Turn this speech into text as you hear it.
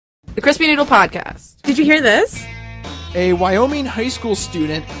the Crispy Noodle Podcast. Did you hear this? A Wyoming high school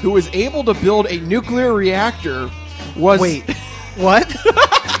student who was able to build a nuclear reactor was... Wait, what?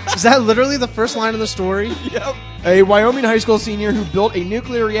 Is that literally the first line of the story? Yep. A Wyoming high school senior who built a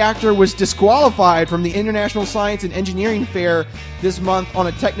nuclear reactor was disqualified from the International Science and Engineering Fair this month on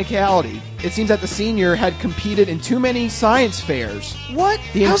a technicality. It seems that the senior had competed in too many science fairs. What?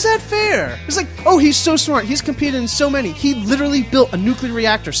 How's that fair? It's like, oh, he's so smart. He's competed in so many. He literally built a nuclear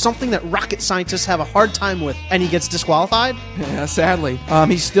reactor, something that rocket scientists have a hard time with, and he gets disqualified? Yeah, sadly.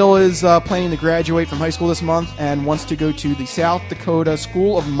 He still is planning to graduate from high school this month and wants to go to the South Dakota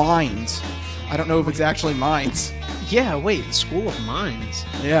School of Mines. I don't know if it's actually mines. Yeah, wait, the School of Mines.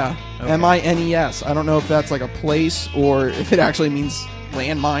 Yeah, okay. Mines. I don't know if that's like a place or if it actually means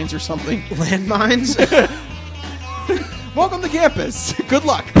landmines or something. Landmines? Welcome to campus. Good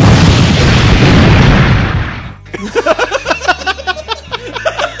luck.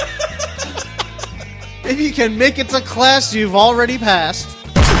 If you can make it to class you've already passed.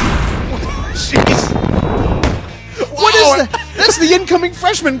 Jeez. What is that? That's the incoming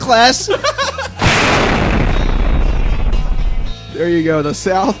freshman class. There you go, the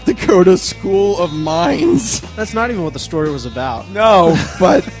South Dakota School of Mines. That's not even what the story was about. No,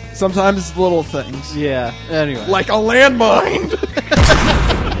 but sometimes it's little things. Yeah, anyway. Like a landmine.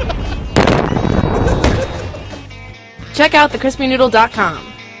 Check out thecrispynoodle.com.